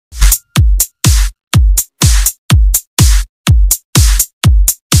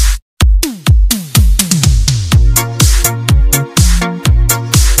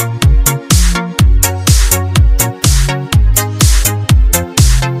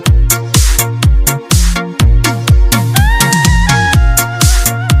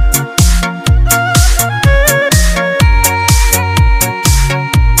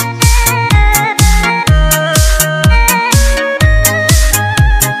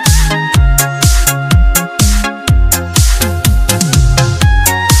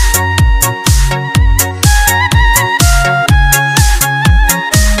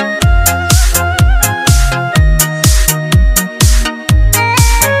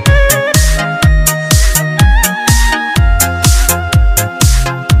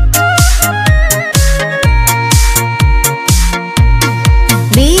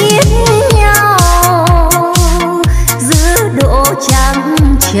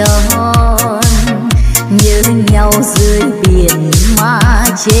tròn, nhớ nhau dưới biển mà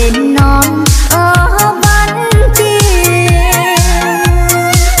trên non ở văn tiền.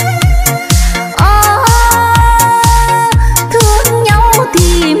 Thương nhau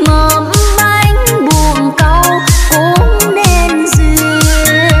thì mầm bánh buồn câu cũng nên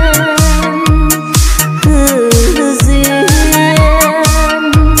duyên. Duyên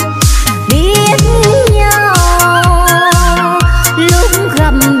biết nhau lúc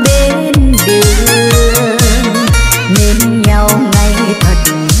gặp bên đường, nên nhau ngày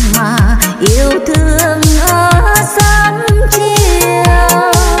thật mà yêu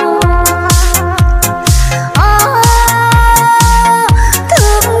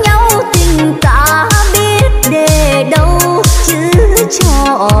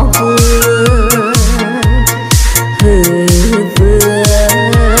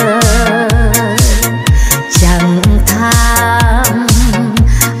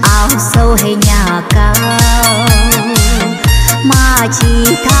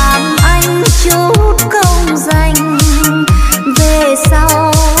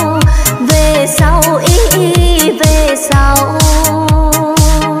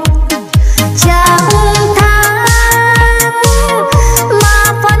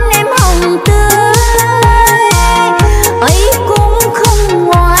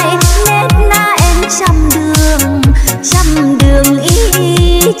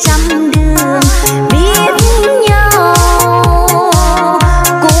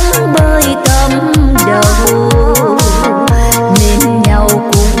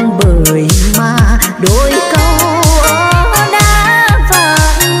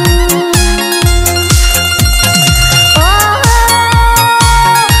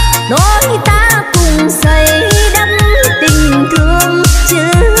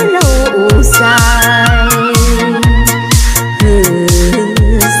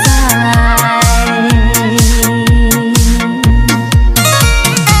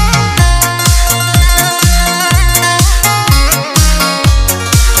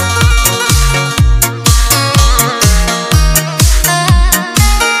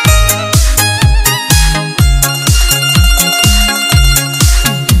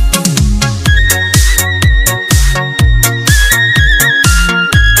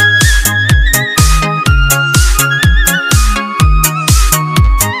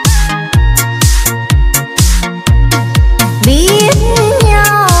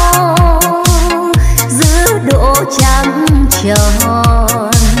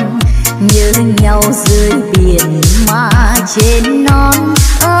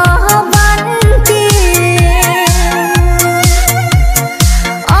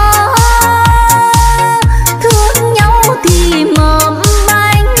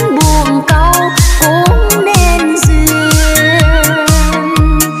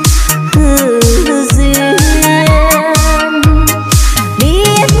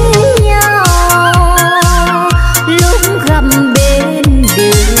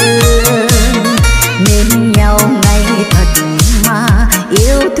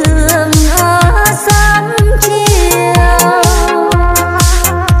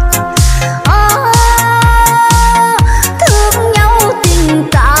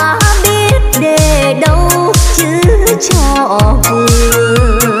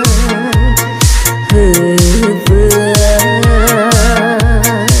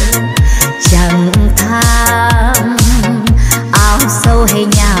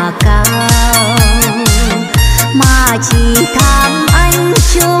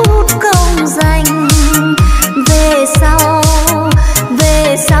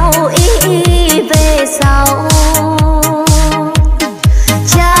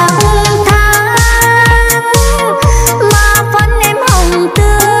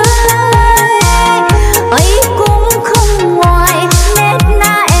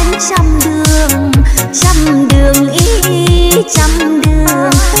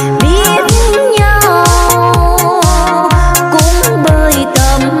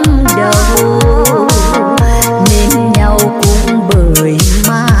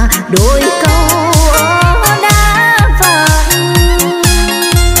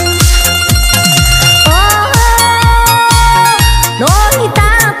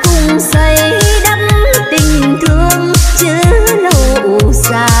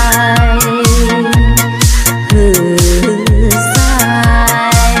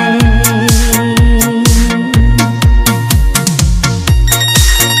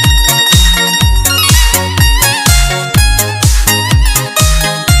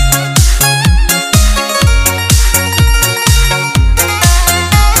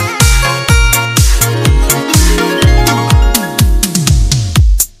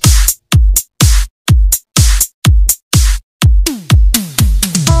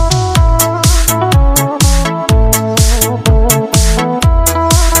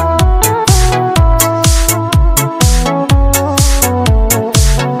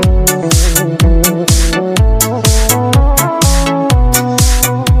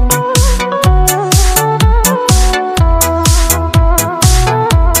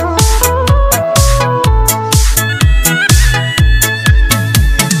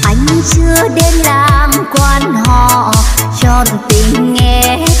chưa đến làng quan họ trọn tình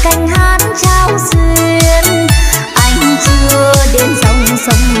nghe canh hát trao duyên. Anh chưa đến dòng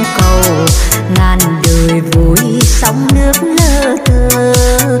sông cầu ngàn đời vui sóng nước lơ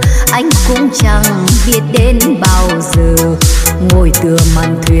thơ. Anh cũng chẳng biết đến bao giờ ngồi tựa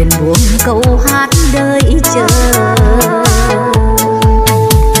màn thuyền buông câu hát đợi chờ.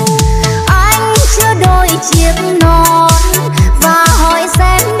 Anh chưa đôi chiếc nón và hỏi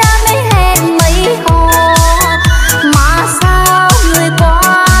xem đã mấy hẹn mấy hò, mà sao người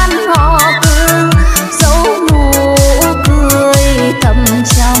quan họ cứ giấu nụ cười thầm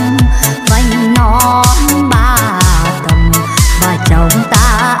trong vành nón ba tầm. Và trong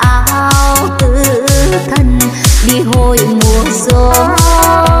tà áo tứ thân đi hồi mùa gió.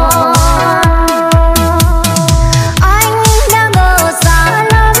 Anh đã ngờ xa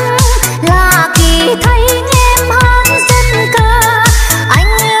lắm là kỳ thấy em hát dân ca. Anh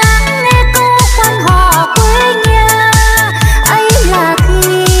lắng nghe câu quan họ quê nhà, ấy là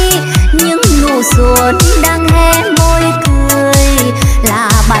khi những nụ xuân đang hé môi cười, là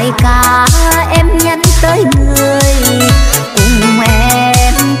bài ca em nhắn tới người cùng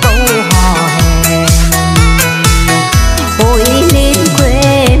em câu hò hẹn hồi lên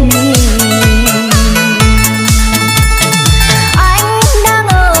quê mình. Anh đang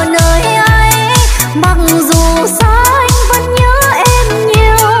ở nơi ấy mặc dù xa anh vẫn nhớ em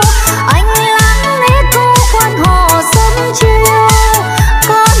nhiều. Anh lắng nghe câu quan họ sớm chiều,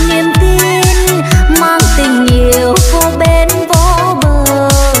 có niềm tin mang tình yêu vô bên vô bờ.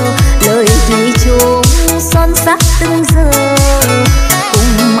 Lời thủy chung son sắc từng giờ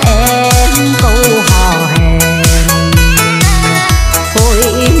cùng em câu hò hẹn hồi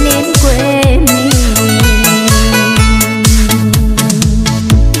lên quê mình.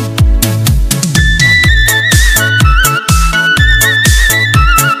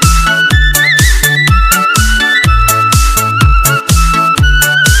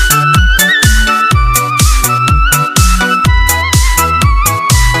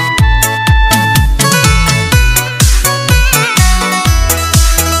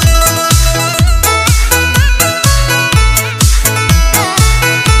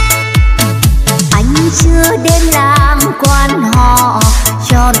 Anh chưa đến làng quan họ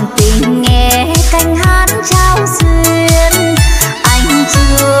trọn tình nghe canh hát trao duyên. Anh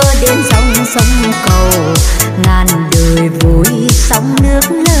chưa đến dòng sông cầu ngàn đời vui sóng nước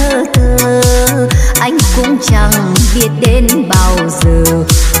lơ thơ. Anh cũng chẳng biết đến bao giờ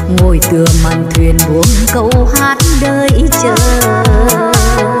ngồi tựa màn thuyền buông câu hát đợi chờ.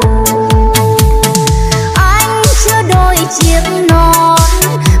 Anh chưa đôi chiếc nón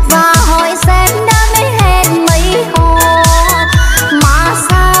và hỏi xem đã mấy hẹn mấy hò, mà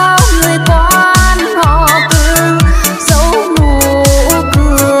sao người quan họ cứ giấu nụ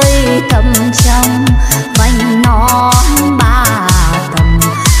cười thầm trong vành nón ba tầm.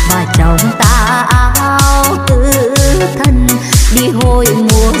 Và trong tà áo tứ thân đi hồi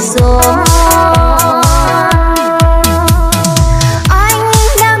mùa gió.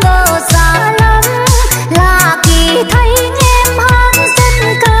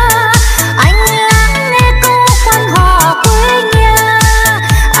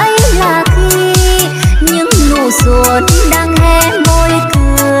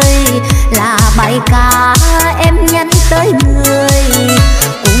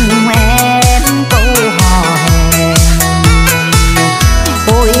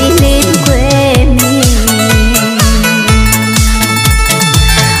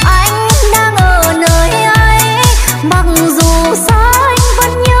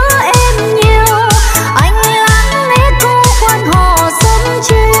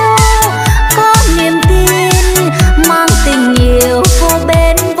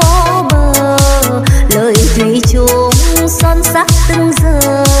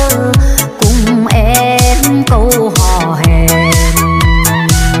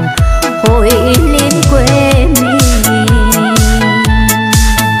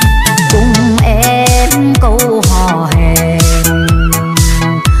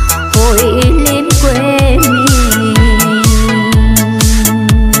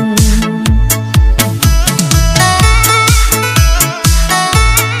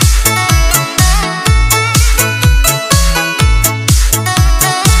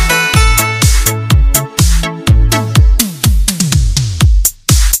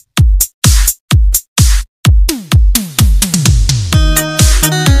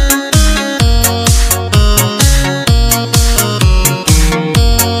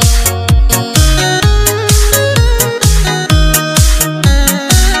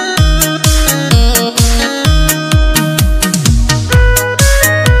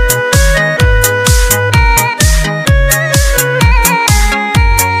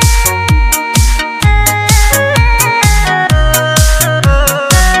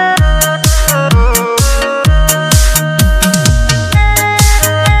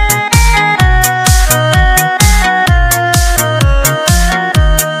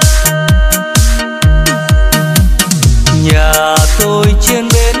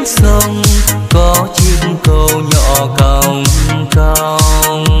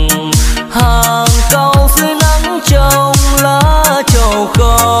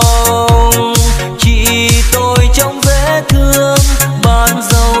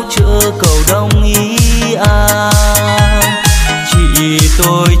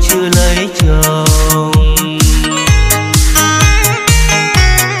 tôi chưa lấy chồng.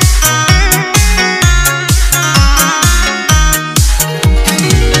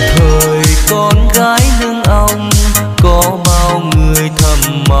 Thời con gái nương ong có bao người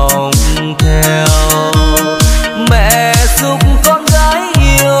thầm mong theo. Mẹ giúp con gái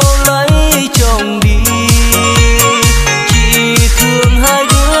yêu lấy chồng đi. Chị thương hai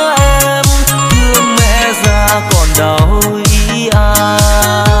đứa em, thương mẹ già còn đau ý à.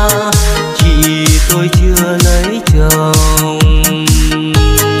 Chị tôi chưa lấy chồng.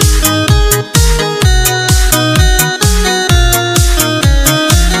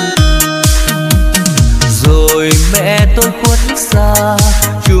 Rồi mẹ tôi khuất xa,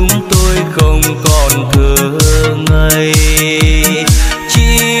 chúng tôi không còn thơ ngây.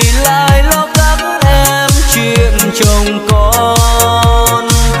 Chị lại lo các em chuyện chồng con.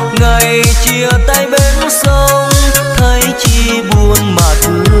 Ngày chia tay bên sông, thấy chị buồn mà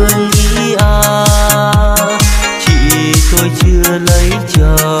thương ý à. Chị tôi chưa lấy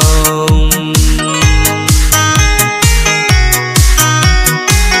chồng.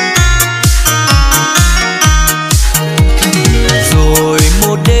 Rồi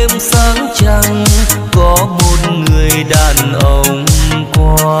một đêm sáng trăng, có một người đàn ông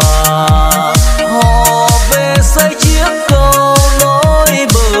qua. Họ về xây chiếc cầu nối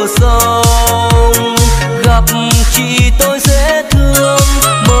bờ sông. Gặp chị tôi dễ thương,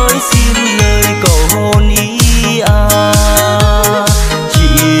 mới xin lời cầu hôn ý à.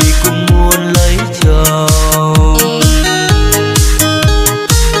 Chị cũng muốn lấy chồng.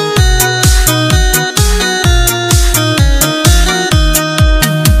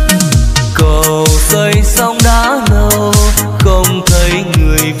 Cầu xây xong đã lâu, không thấy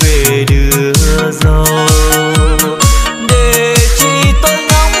người về đưa dâu. Để chị tôi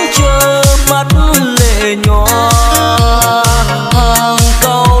ngóng chờ mắt lệ nhòa. Hàng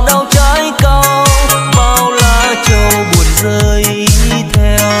cầu đau trái cao, bao lá trầu buồn rơi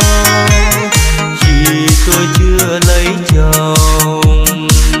theo. Chị tôi chưa lấy chồng.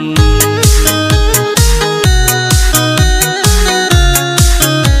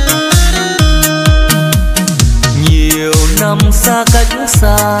 Nhiều năm xa cách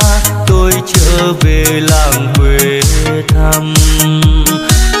xa, tôi trở về làng quê thăm.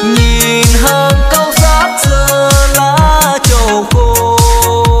 Nhìn hàng cao sát giờ lá trầu khô.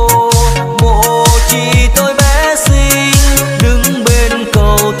 Mộ chị tôi bé xinh, đứng bên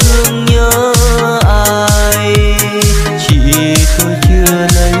cầu thương nhớ ai. Chị tôi chưa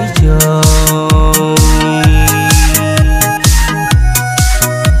lấy chồng.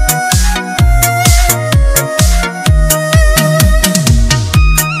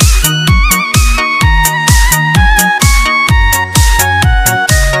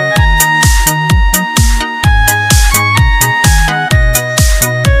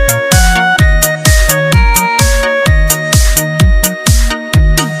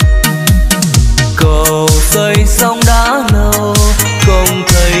 Cầu xây xong đã lâu, không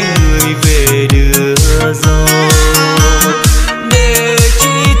thấy người về đưa dâu. Để chị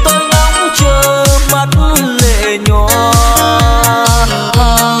tôi ngóng chờ mắt lệ nhòa.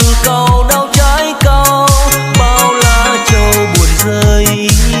 Hàng cầu đau trái cao, bao lá trầu buồn rơi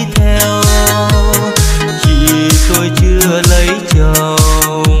theo. Chị tôi chưa lấy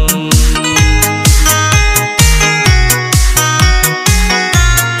chồng.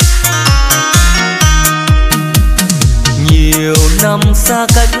 Nhiều năm xa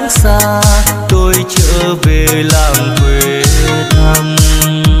cách xa, tôi trở về làng quê thăm.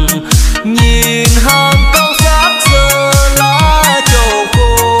 Nhìn hàng cao sát giờ lá trầu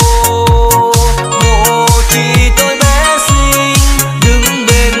khô. Mộ chị tôi bé xinh, đứng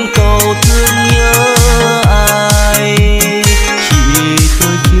bên cầu thương nhớ ai. Chị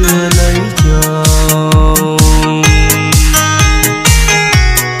tôi chưa lấy chồng.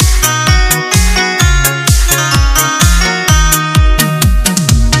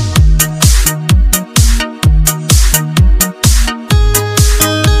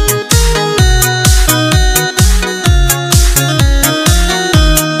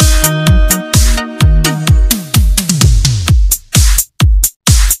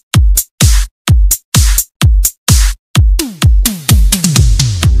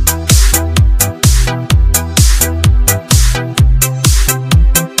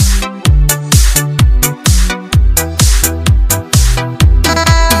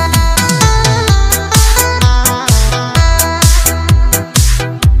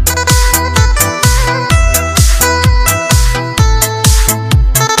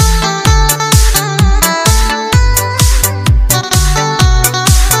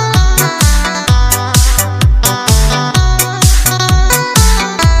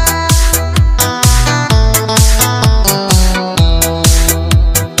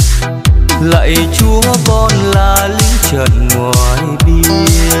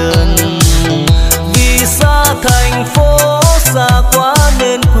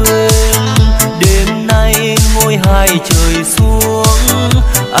 nên quên. Đêm nay ngôi hai trời xuống,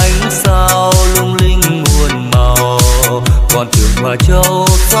 ánh sao lung linh muôn màu, còn trường hoa châu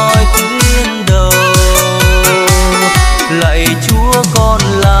soi tuyến đầu. Lạy Chúa con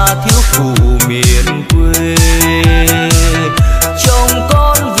là thiếu phụ miền quê, chồng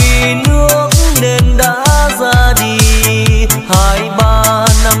con vì nước nên đã ra đi. 2-3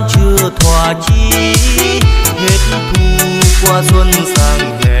 năm chưa thỏa chí, hết thu qua xuân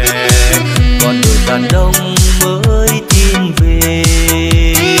sang hè, còn đợi đàn đông mới tin về.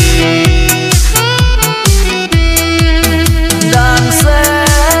 Đàn xe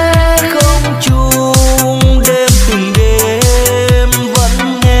không chung đêm từng đêm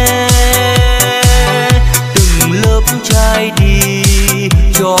vẫn nghe, từng lớp trai đi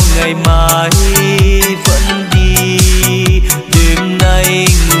cho ngày mai vẫn đi. Đêm nay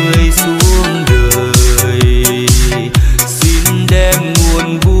người xuống đời, xin đem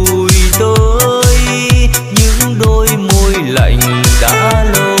nguồn vui tới những đôi môi lạnh đã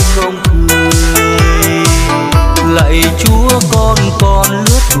lâu không cười. Lạy Chúa con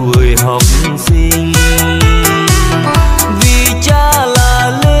lứa tuổi học sinh, vì cha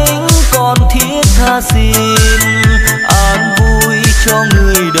là lính con thiết tha xin an vui cho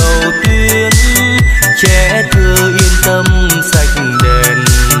người đầu tuyến. Trẻ thơ yên tâm sạch đèn,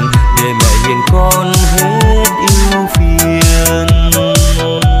 để mẹ hiền con hết ưu phiền.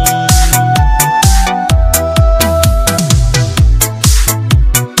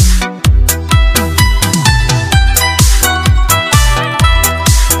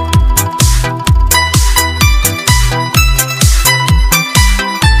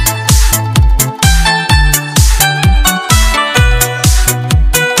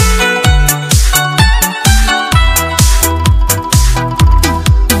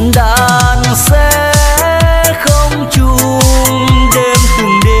 Đàn xe không chung đêm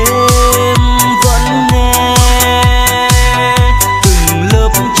từng đêm vẫn nghe, từng lớp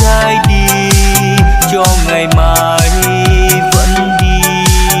trai đi cho ngày mai vẫn đi.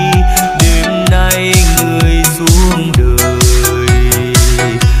 Đêm nay người xuống đời,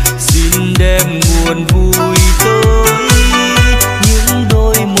 xin đem nguồn vui tới những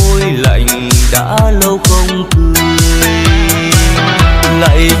đôi môi lạnh đã lâu không cười.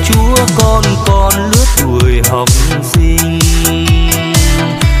 Lạy Chúa con lứa tuổi học sinh,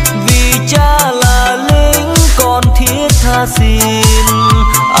 vì cha là lính con thiết tha xin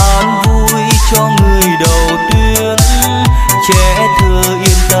an vui cho người đầu tuyến. Trẻ thơ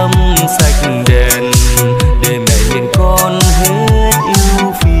yên tâm sạch đèn, để mẹ hiền con hết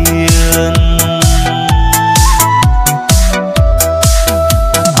ưu phiền.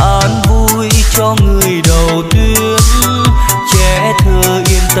 An vui cho người đầu tuyến, trẻ thơ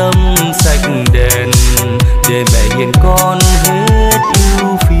yên tâm sạch đèn, để mẹ hiền con hết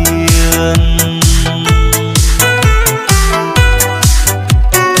ưu phiền.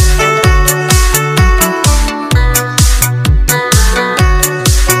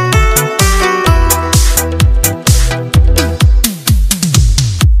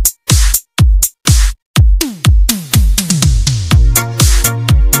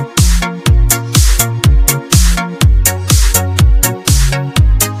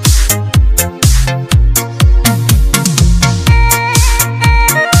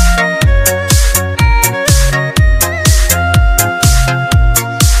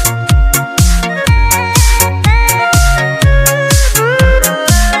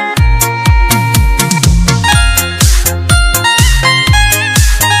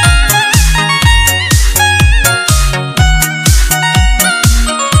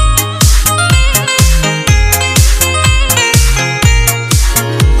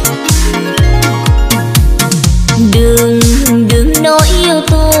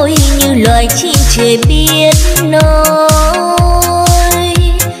 Trẻ biết nói,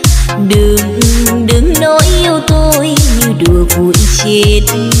 đừng nói yêu tôi như đùa vui chết.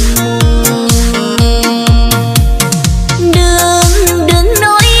 Đừng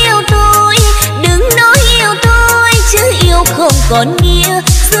nói yêu tôi, đừng nói yêu tôi, chứ yêu không còn nghĩa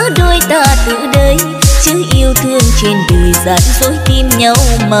giữa đôi ta từ đây, chứ yêu thương trên đời gian dối tim nhau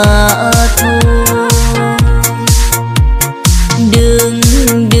mà thôi. Đừng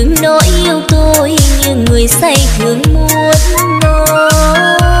nói yêu tôi như người say thương muốn nói.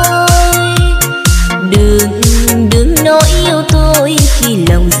 Đừng nói yêu tôi khi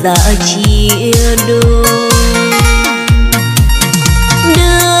lòng dạ chia đôi.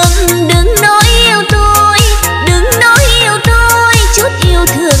 Đừng nói yêu tôi, đừng nói yêu tôi, chút yêu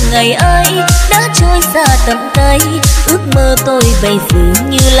thương ngày ấy đã trôi xa tầm tay. Ước mơ tôi bây giờ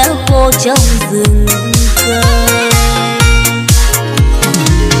như lá khô trong rừng cây.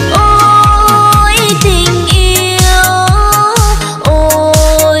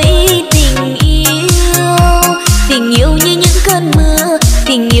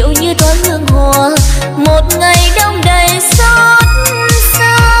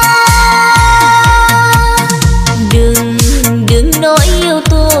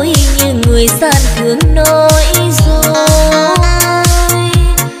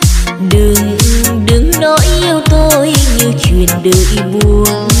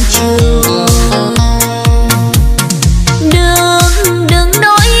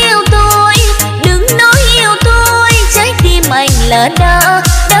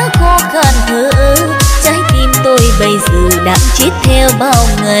 theo bao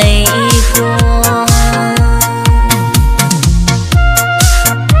ngày qua.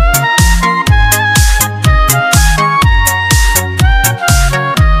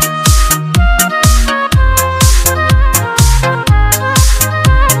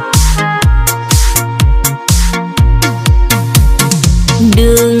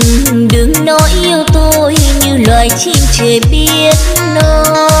 Đừng nói yêu tôi như loài chim trời biết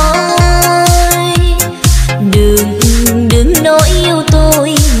nói. Đừng nói yêu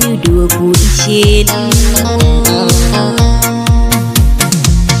tôi như đùa vui trên môi.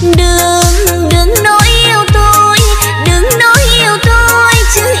 Đừng nói yêu tôi, đừng nói yêu tôi,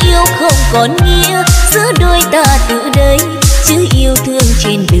 chứ yêu không còn nghĩa giữa đôi ta từ đây, chứ yêu thương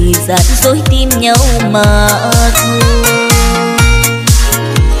trên đời gian dối tim nhau mà thôi.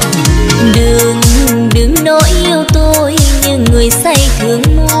 Đừng nói yêu tôi như người say thường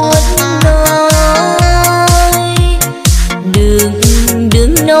muốn nói.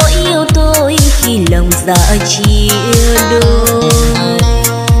 Đừng nói yêu tôi khi lòng dạ chia đôi.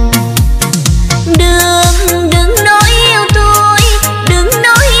 Đừng nói yêu tôi, đừng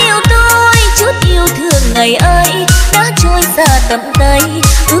nói yêu tôi, chút yêu thương ngày ấy đã trôi xa tầm tay.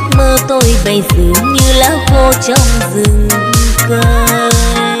 Ước mơ tôi bây giờ như lá khô trong rừng cây.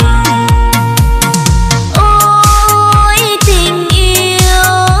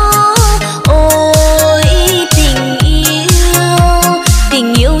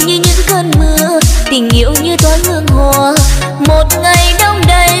 Tình yêu như tối hương hoa, một ngày đông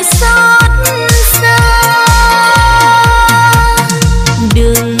đầy xót xa.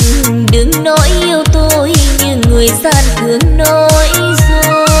 Đừng nói yêu tôi như người gian thường nói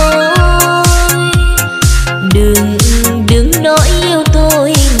dối. Đừng nói yêu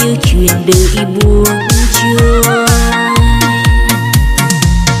tôi như chuyện đời buông trôi.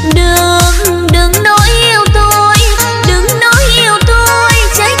 Đừng nói yêu tôi, đừng nói yêu tôi,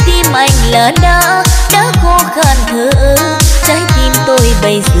 trái tim anh là đã khô khan thở ơ. Trái tim tôi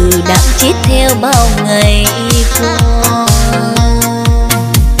bây giờ đang chết theo bao ngày qua.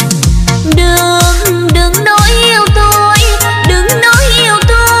 Đừng nói yêu tôi, đừng nói yêu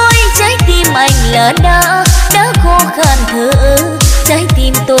tôi, trái tim anh là đã khô khan thở ơ. Trái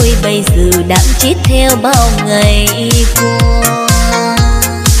tim tôi bây giờ đang chết theo bao ngày qua.